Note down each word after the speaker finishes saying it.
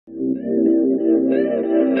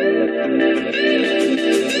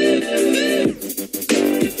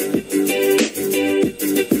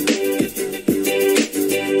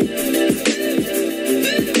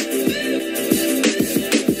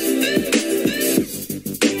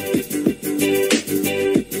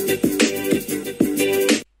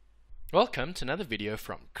Welcome to another video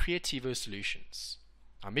from Creativo Solutions.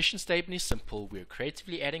 Our mission statement is simple: we are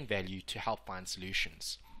creatively adding value to help find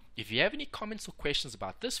solutions. If you have any comments or questions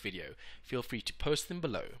about this video, feel free to post them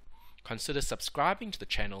below. Consider subscribing to the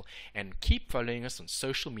channel and keep following us on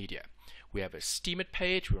social media. We have a Steemit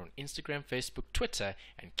page, we're on Instagram, Facebook, Twitter,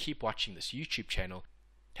 and keep watching this YouTube channel.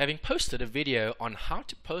 Having posted a video on how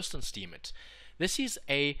to post on Steemit, this is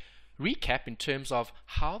a recap in terms of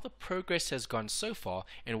how the progress has gone so far,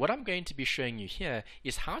 and what I'm going to be showing you here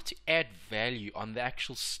is how to add value on the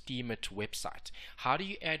actual Steemit website. How do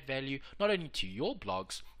you add value not only to your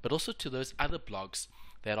blogs but also to those other blogs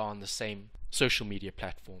that are on the same social media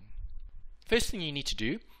platform. First thing you need to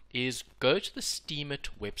do is go to the Steemit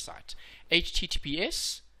website,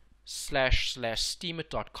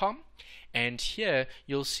 https://steemit.com, and here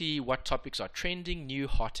you'll see what topics are trending, new,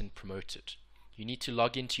 hot, and promoted. You need to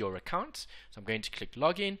log into your account, so I'm going to click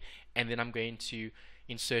login, and then I'm going to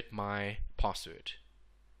insert my password.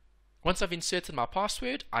 Once I've inserted my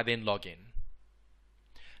password, I then log in.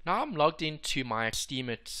 Now I'm logged into my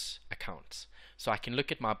Steemit account, so I can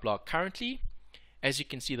look at my blog currently. As you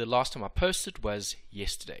can see, the last time I posted was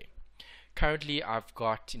yesterday. Currently I've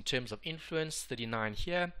got, in terms of influence, 39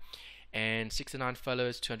 here, and 69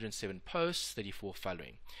 followers, 207 posts, 34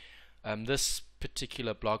 following. This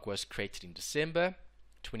particular blog was created in December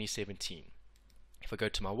 2017. If I go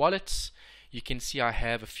to my wallets, you can see I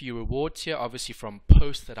have a few rewards here, obviously from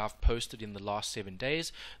posts that I've posted in the last 7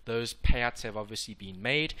 days. Those payouts have obviously been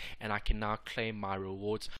made, and I can now claim my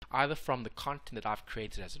rewards either from the content that I've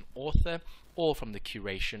created as an author or from the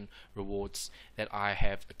curation rewards that I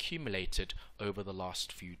have accumulated over the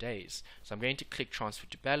last few days. So I'm going to click transfer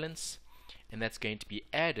to balance, and that's going to be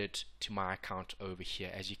added to my account over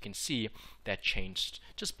here. As you can see, that changed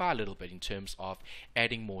just by a little bit in terms of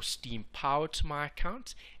adding more Steem power to my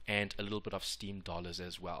account and a little bit of Steem dollars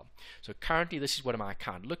as well. So currently this is what my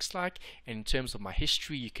account looks like, and in terms of my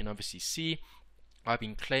history, you can obviously see I've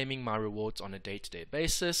been claiming my rewards on a day-to-day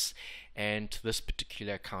basis, and this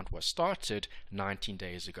particular account was started 19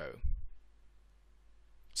 days ago.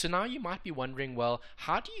 So now you might be wondering, well,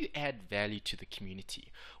 how do you add value to the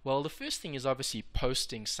community? Well, the first thing is obviously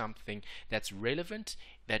posting something that's relevant,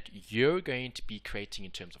 that you're going to be creating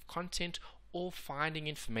in terms of content, or finding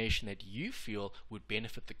information that you feel would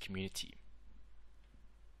benefit the community.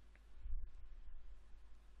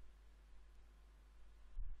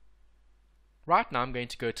 Right now I'm going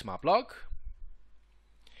to go to my blog,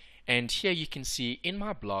 and here you can see in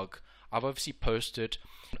my blog I've obviously posted.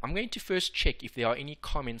 I'm going to first check if there are any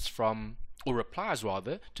comments from, or replies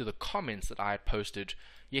rather, to the comments that I had posted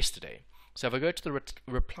yesterday. So if I go to the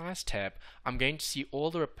replies tab, I'm going to see all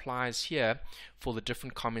the replies here for the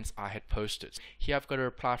different comments I had posted. Here I've got a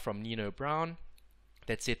reply from Nino Brown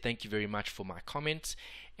that said, "Thank you very much for my comment,"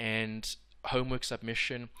 and homework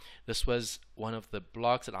submission. This was one of the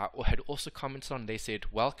blogs that I had also commented on. They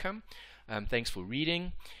said, "Welcome, thanks for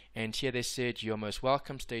reading," and here they said, "You're most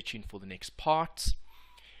welcome, stay tuned for the next part."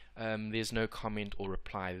 There's no comment or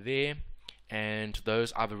reply there, and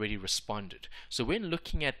those I've already responded. So when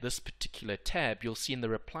looking at this particular tab, you'll see in the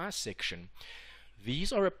replies section,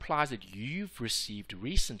 these are replies that you've received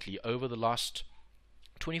recently over the last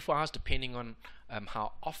 24 hours, depending on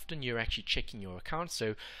how often you're actually checking your account.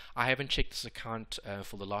 So I haven't checked this account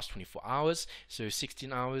for the last 24 hours, so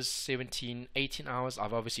 16 hours, 17, 18 hours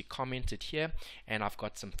I've obviously commented here, and I've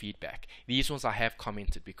got some feedback. These ones I have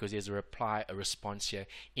commented because there's a reply, a response here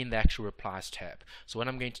in the actual replies tab. So what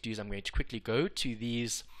I'm going to do is I'm going to quickly go to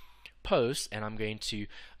these posts, and I'm going to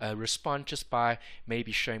respond just by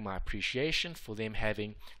maybe showing my appreciation for them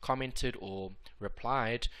having commented or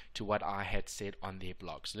replied to what I had said on their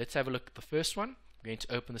blog. So let's have a look at the first one. I'm going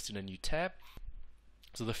to open this in a new tab.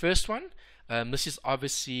 So the first one, this is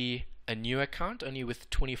obviously a new account, only with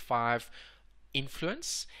 25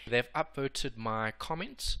 influence. They've upvoted my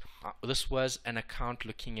comment. This was an account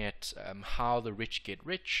looking at how the rich get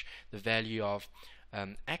rich, the value of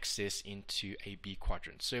access into a B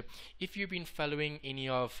quadrant. So if you've been following any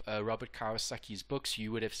of Robert Kiyosaki's books,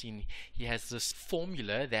 you would have seen he has this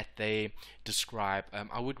formula that they describe.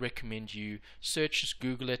 I would recommend you search, just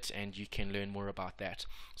Google it, and you can learn more about that.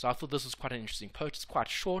 So I thought this was quite an interesting post. It's quite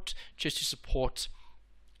short, just to support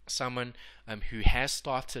someone who has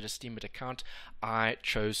started a Steemit account. I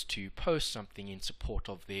chose to post something in support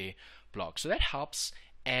of their blog, so that helps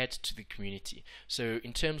add to the community. So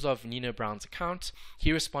in terms of Nino Brown's account,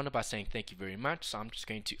 he responded by saying thank you very much. So I'm just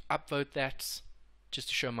going to upvote that just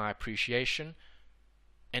to show my appreciation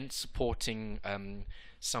and supporting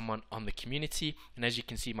someone on the community. And as you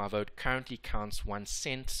can see, my vote currently counts 1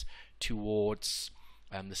 cent towards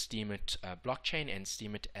the Steemit blockchain and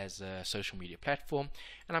Steemit as a social media platform.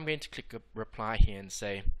 And I'm going to click a reply here and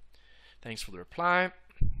say thanks for the reply.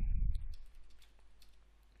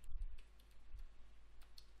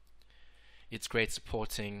 It's great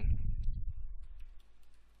supporting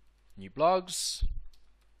new blogs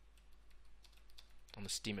on the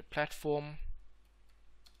Steemit platform.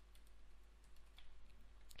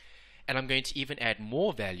 And I'm going to even add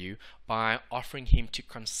more value by offering him to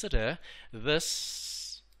consider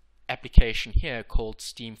this application here called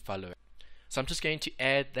Steem Follower. So I'm just going to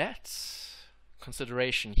add that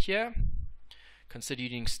consideration here. Consider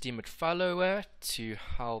using Steemit Follower to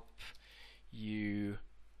help you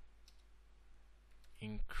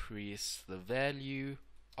increase the value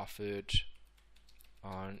offered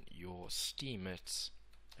on your Steemit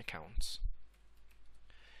account.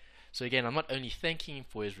 So again, I'm not only thanking him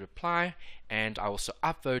for his reply, and I also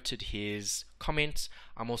upvoted his comments,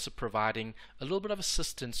 I'm also providing a little bit of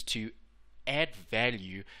assistance to add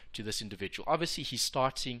value to this individual. Obviously, he's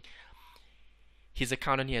starting his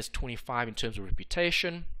account and he has 25 in terms of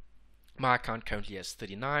reputation. My account currently has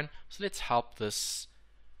 39, so let's help this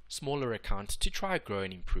smaller account to try, grow,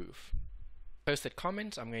 and improve. Post that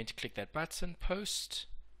comment. I'm going to click that button, post.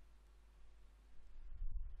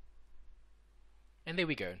 And there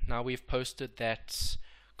we go. Now we've posted that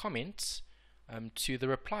comment to the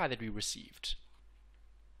reply that we received.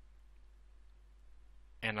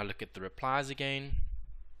 And I look at the replies again.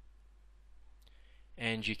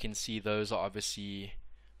 And you can see those are obviously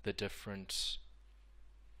the different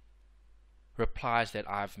replies that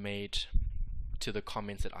I've made to the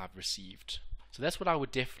comments that I've received. So that's what I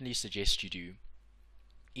would definitely suggest you do.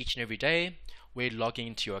 Each and every day, we're logging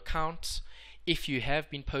into your account. If you have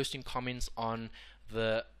been posting comments on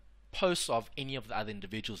the posts of any of the other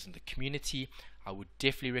individuals in the community, I would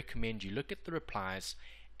definitely recommend you look at the replies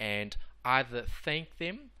and either thank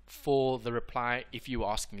them for the reply if you were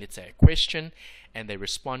asking, let's say, a question and they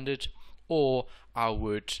responded, or I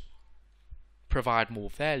would provide more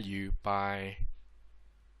value by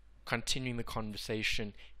continuing the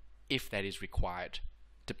conversation if that is required,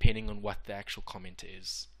 depending on what the actual comment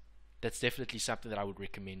is. That's definitely something that I would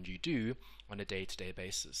recommend you do on a day-to-day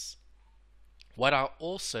basis. What I'll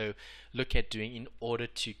also look at doing in order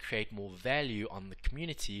to create more value on the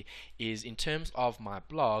community is, in terms of my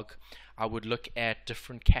blog, I would look at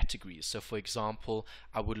different categories. So for example,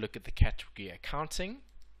 I would look at the category accounting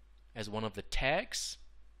as one of the tags.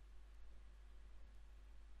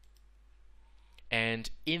 And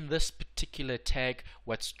in this particular tag,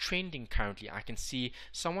 what's trending currently, I can see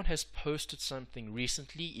someone has posted something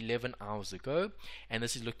recently 11 hours ago, and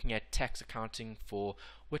this is looking at tax accounting for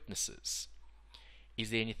witnesses. Is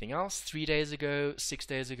there anything else? 3 days ago, 6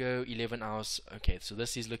 days ago, 11 hours. Okay, so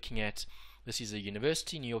this is looking at, this is a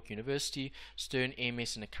university, New York University, Stern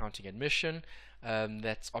MS in accounting admission.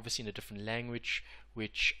 That's obviously in a different language,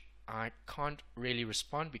 which I can't really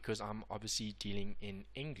respond because I'm obviously dealing in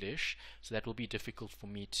English, so that will be difficult for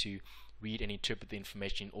me to read and interpret the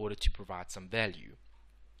information in order to provide some value.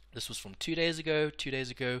 This was from 2 days ago, 2 days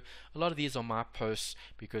ago. A lot of these are my posts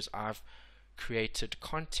because I've created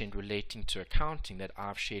content relating to accounting that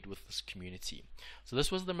I've shared with this community. So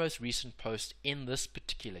this was the most recent post in this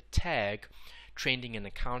particular tag, trending in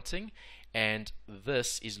accounting, and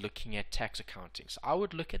this is looking at tax accounting. So I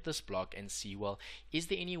would look at this blog and see, well, is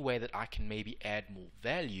there any way that I can maybe add more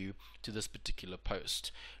value to this particular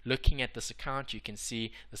post? Looking at this account, you can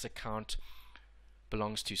see this account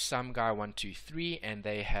belongs to some guy 123, and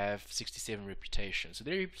they have 67 reputation. So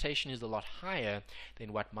their reputation is a lot higher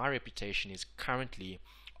than what my reputation is currently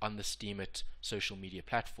on the Steemit social media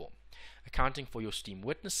platform. Accounting for your Steem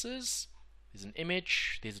witnesses. There's an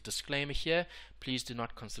image, there's a disclaimer here. Please do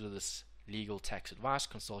not consider this legal tax advice.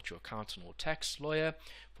 Consult your accountant or tax lawyer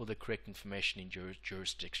for the correct information in your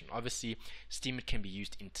jurisdiction. Obviously, Steemit can be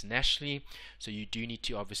used internationally, so you do need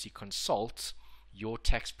to obviously consult your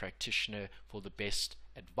tax practitioner for the best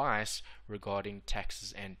advice regarding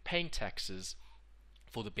taxes and paying taxes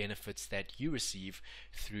for the benefits that you receive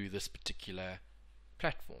through this particular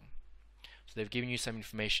platform. So they've given you some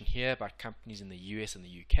information here about companies in the US and the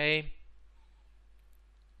UK.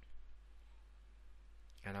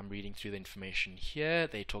 And I'm reading through the information here.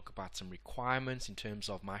 They talk about some requirements in terms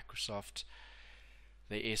of Microsoft,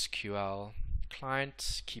 the SQL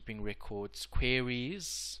client, keeping records,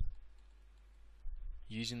 queries.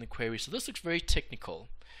 using the query. So this looks very technical.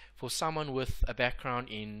 For someone with a background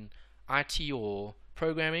in IT or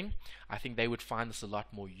programming, I think they would find this a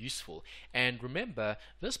lot more useful. And remember,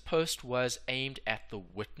 this post was aimed at the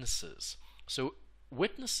witnesses. So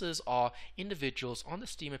witnesses are individuals on the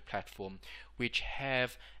Steemit platform which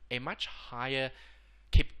have a much higher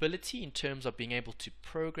capability in terms of being able to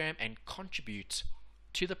program and contribute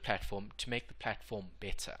to the platform to make the platform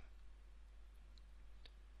better.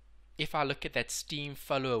 If I look at that Steam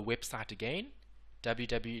follower website again,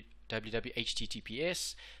 www.https,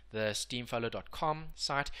 the steamfollow.com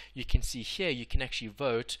site, you can see here you can actually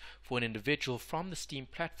vote for an individual from the Steam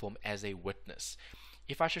platform as a witness.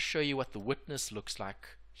 If I should show you what the witness looks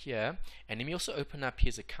like here, and let me also open up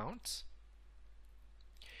his account,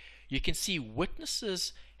 you can see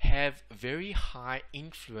witnesses have very high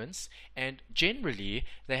influence, and generally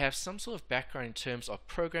they have some sort of background in terms of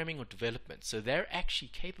programming or development, so they're actually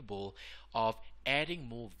capable of adding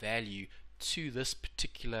more value to this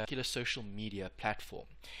particular social media platform.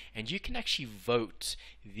 And you can actually vote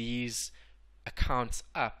these accounts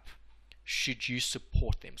up should you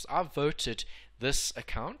support them. So I've voted this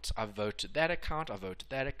account, I've voted that account, I've voted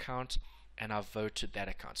that account, and I've voted that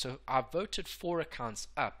account. So I've voted 4 accounts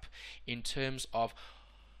up in terms of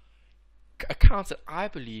accounts that I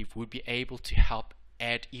believe would be able to help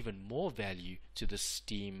add even more value to the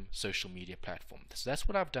Steam social media platform. So that's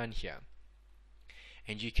what I've done here.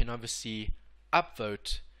 And you can obviously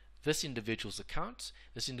upvote this individual's account.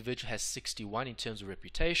 This individual has 61 in terms of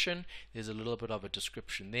reputation. There's a little bit of a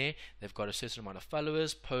description there. They've got a certain amount of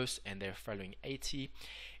followers, posts, and they're following 80.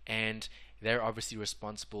 And they're obviously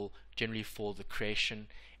responsible generally for the creation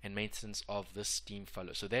and maintenance of this Steam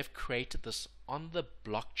follow. So they've created this on the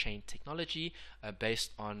blockchain technology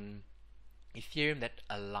based on Ethereum that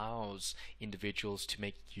allows individuals to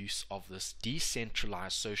make use of this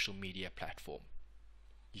decentralized social media platform.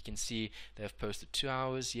 You can see they've posted 2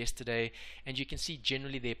 hours yesterday, and you can see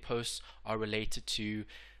generally their posts are related to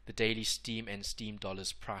the daily Steam and Steam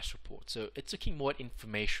dollars price report. So it's looking more at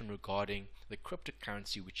information regarding the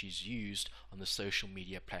cryptocurrency which is used on the social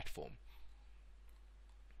media platform.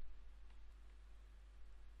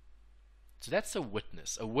 So that's a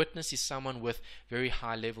witness. A witness is someone with very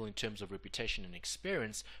high level in terms of reputation and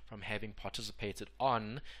experience from having participated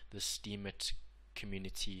on the Steemit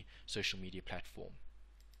community social media platform.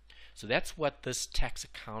 So that's what this tax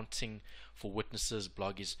accounting for witnesses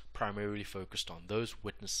blog is primarily focused on, those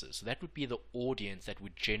witnesses. So that would be the audience that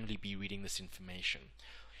would generally be reading this information.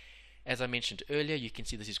 As I mentioned earlier, you can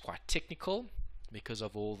see this is quite technical because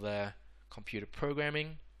of all the computer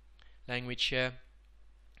programming language here.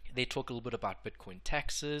 They talk a little bit about Bitcoin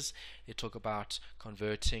taxes. They talk about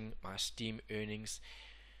converting my Steam earnings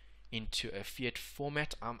into a fiat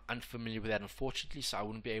format. I'm unfamiliar with that, unfortunately, so I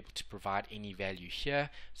wouldn't be able to provide any value here,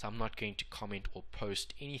 so I'm not going to comment or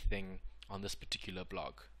post anything on this particular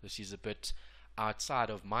blog. This is a bit outside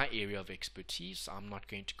of my area of expertise, so I'm not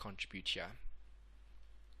going to contribute here.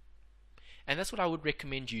 And that's what I would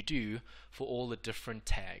recommend you do for all the different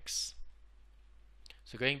tags.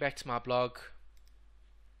 So going back to my blog,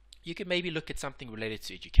 you could maybe look at something related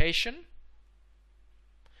to education.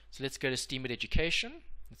 So let's go to Steemit Education.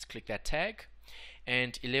 Let's click that tag,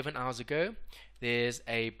 and 11 hours ago there's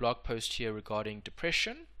a blog post here regarding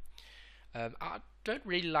depression. I don't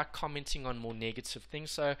really like commenting on more negative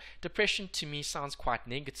things, so depression to me sounds quite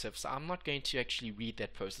negative, so I'm not going to actually read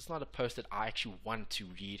that post. It's not a post that I actually want to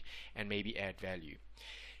read and maybe add value.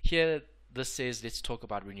 Here this says let's talk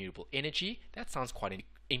about renewable energy. That sounds quite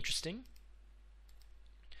interesting,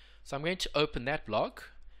 so I'm going to open that blog.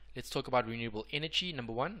 Let's talk about renewable energy.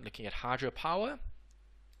 Number 1, looking at hydropower.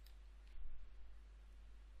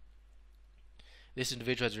 This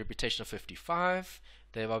individual has a reputation of 55.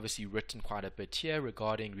 They've obviously written quite a bit here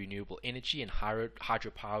regarding renewable energy and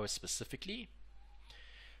hydropower specifically.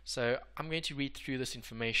 So I'm going to read through this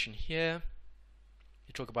information here.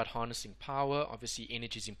 They talk about harnessing power. Obviously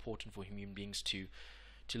energy is important for human beings to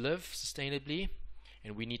live sustainably,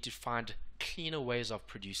 and we need to find cleaner ways of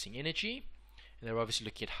producing energy. And they're obviously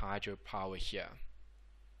looking at hydropower here.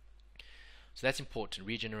 So that's important,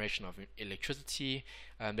 regeneration of electricity.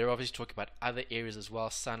 They're obviously talking about other areas as well,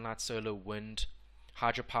 sunlight, solar, wind.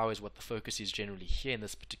 Hydropower is what the focus is generally here in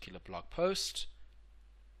this particular blog post.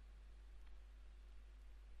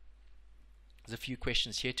 There's a few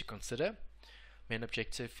questions here to consider. Main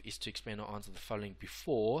objective is to explain or answer the following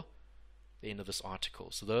before the end of this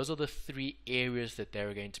article. So those are the 3 areas that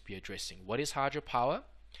they're going to be addressing. What is hydropower?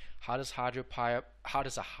 How does a hydropower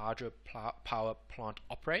plant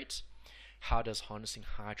operate? How does harnessing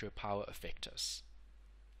hydropower affect us?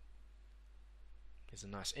 There's a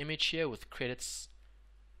nice image here with credits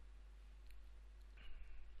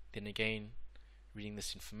Then again, reading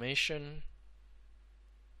this information.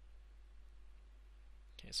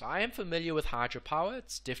 Okay, so I am familiar with hydropower.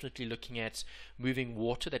 It's definitely looking at moving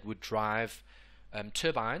water that would drive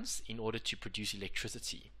turbines in order to produce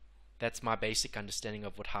electricity. That's my basic understanding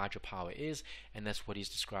of what hydropower is, and that's what he's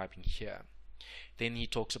describing here. Then he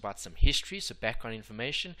talks about some history, so background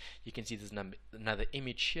information. You can see there's another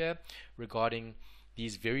image here regarding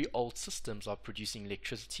these very old systems of producing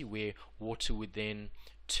electricity where water would then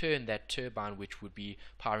turn that turbine, which would be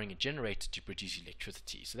powering a generator to produce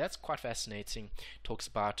electricity. So that's quite fascinating. Talks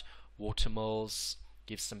about water mills,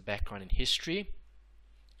 gives some background in history,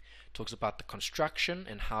 talks about the construction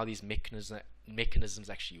and how these mechanisms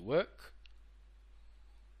actually work.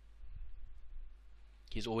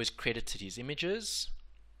 He's always credited his images,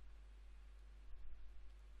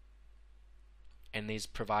 and he's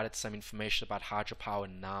provided some information about hydropower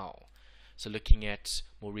now. So looking at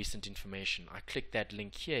more recent information, I click that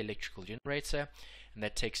link here, electrical generator, and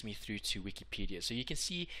that takes me through to Wikipedia. So you can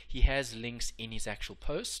see he has links in his actual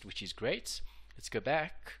post, which is great. Let's go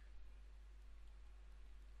back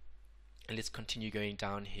and let's continue going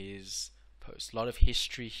down his post. A lot of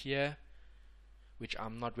history here, which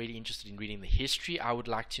I'm not really interested in reading the history. I would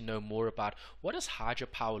like to know more about what does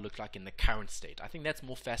hydropower look like in the current state. I think that's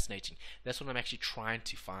more fascinating. That's what I'm actually trying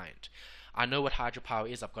to find. I know what hydropower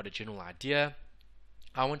is. I've got a general idea.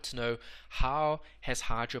 I want to know, how has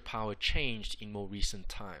hydropower changed in more recent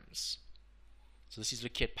times? So this is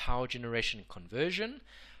looking at power generation and conversion.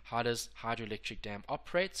 How does hydroelectric dam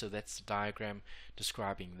operate? So that's the diagram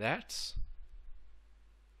describing that.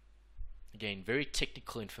 Again, very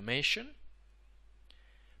technical information.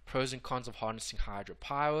 Pros and cons of harnessing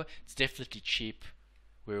hydropower. It's definitely cheap.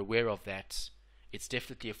 We're aware of that. It's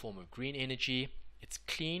definitely a form of green energy. It's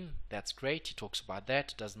clean. That's great. He talks about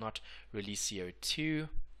that. It does not release CO2.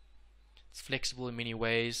 It's flexible in many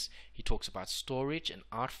ways. He talks about storage and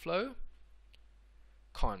outflow.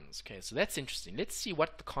 Cons. Okay, so that's interesting. Let's see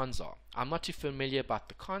what the cons are. I'm not too familiar about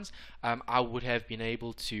the cons. I would have been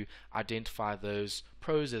able to identify those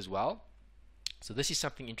pros as well. So this is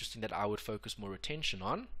something interesting that I would focus more attention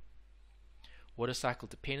on. Water cycle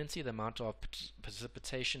dependency, the amount of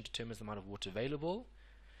precipitation determines the amount of water available.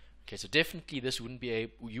 Okay, so definitely this you wouldn't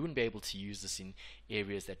be able to use this in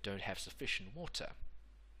areas that don't have sufficient water.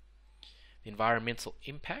 The environmental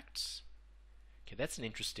impacts. Okay, that's an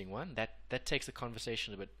interesting one. That takes the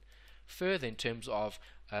conversation a bit further in terms of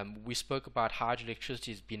we spoke about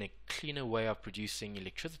hydroelectricity as being a cleaner way of producing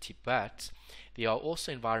electricity, but there are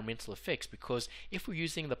also environmental effects, because if we're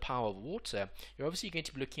using the power of water, you're obviously going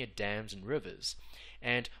to be looking at dams and rivers,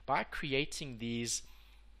 and by creating these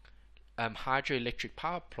hydroelectric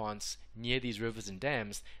power plants near these rivers and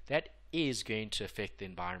dams, that is going to affect the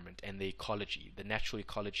environment and the ecology, the natural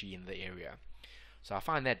ecology in the area. So I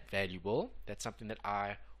find that valuable. That's something that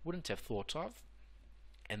I wouldn't have thought of,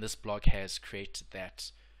 and this blog has created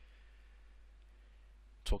that.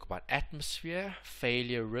 Talk about atmosphere,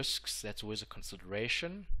 failure risks, that's always a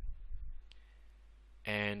consideration,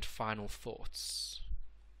 and final thoughts.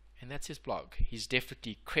 And that's his blog. He's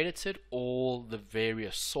definitely credited all the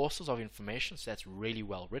various sources of information, so that's really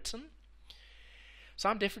well written. So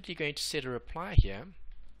I'm definitely going to set a reply here,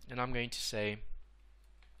 and I'm going to say,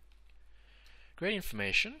 great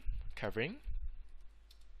information covering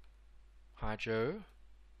hydro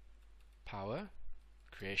power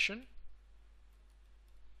creation.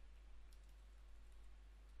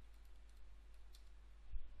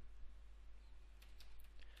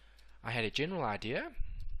 I had a general idea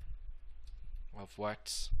of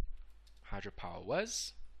what hydropower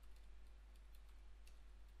was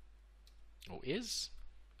or is.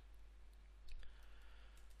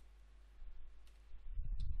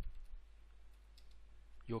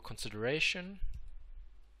 Your consideration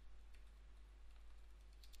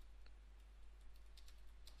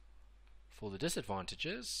for the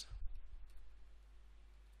disadvantages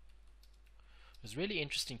was really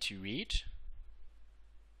interesting to read.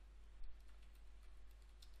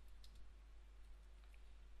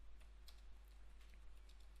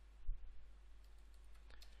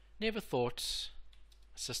 Never thought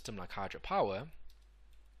a system like hydropower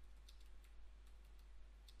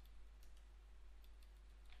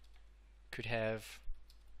could have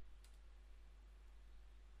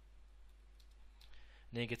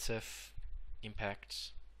negative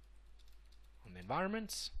impacts on the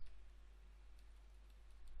environment,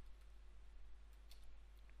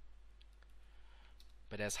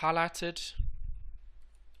 but as highlighted,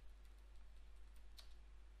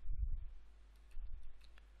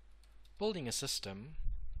 building a system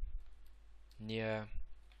near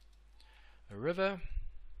a river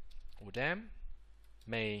or dam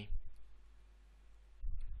may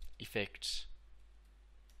affect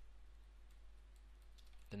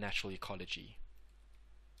the natural ecology.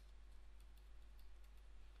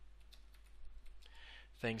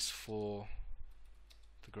 Thanks for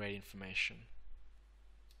the great information.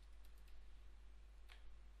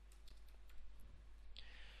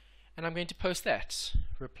 And I'm going to post that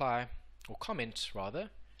reply, or comment rather,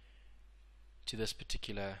 to this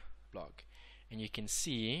particular blog. And you can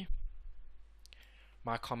see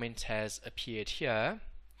my comment has appeared here,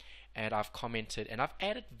 and I've commented and I've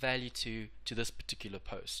added value to this particular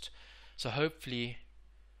post. So hopefully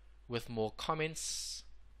with more comments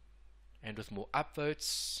and with more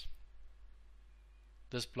upvotes,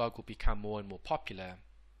 this blog will become more and more popular,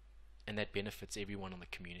 and that benefits everyone in the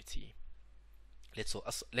community. Let's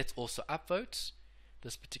also upvote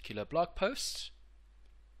this particular blog post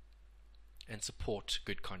and support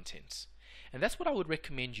good content. And that's what I would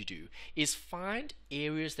recommend you do, is find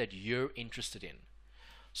areas that you're interested in.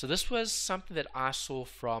 So this was something that I saw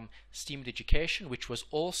from Steemit Education, which was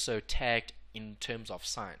also tagged in terms of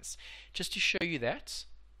science. Just to show you that,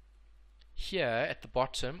 here at the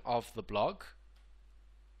bottom of the blog,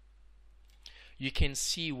 you can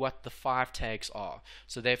see what the 5 tags are.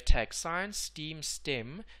 So they've tagged science, STEAM,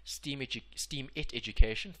 STEM, Steemit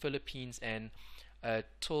Education, Philippines, and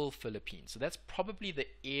TIL Philippines. So that's probably the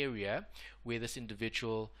area where this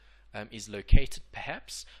individual is located,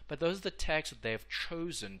 perhaps, but those are the tags that they have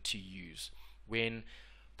chosen to use when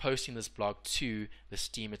posting this blog to the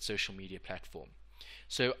Steemit social media platform.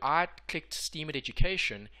 So I clicked Steemit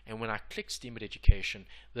Education, and when I clicked Steemit Education,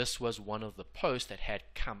 this was one of the posts that had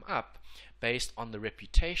come up based on the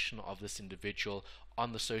reputation of this individual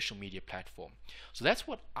on the social media platform. So that's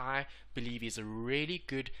what I believe is a really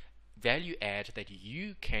good value add that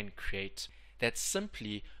you can create, that's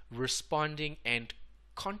simply responding and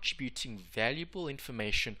contributing valuable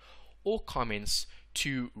information or comments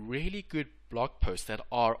to really good blog posts that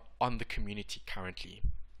are on the community currently.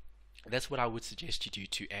 That's what I would suggest you do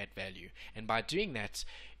to add value. And by doing that,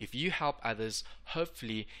 if you help others,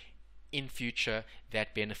 hopefully in future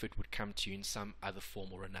that benefit would come to you in some other form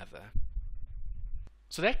or another.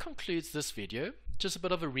 So that concludes this video. Just a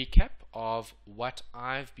bit of a recap of what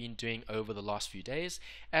I've been doing over the last few days.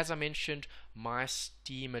 As I mentioned, my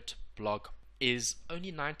Steemit blog is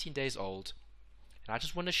only 19 days old, and I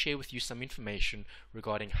just want to share with you some information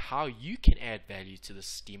regarding how you can add value to the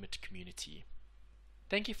Steemit community.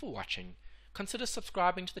 Thank you for watching. Consider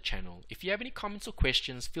subscribing to the channel. If you have any comments or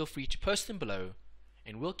questions, feel free to post them below,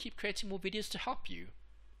 and we'll keep creating more videos to help you.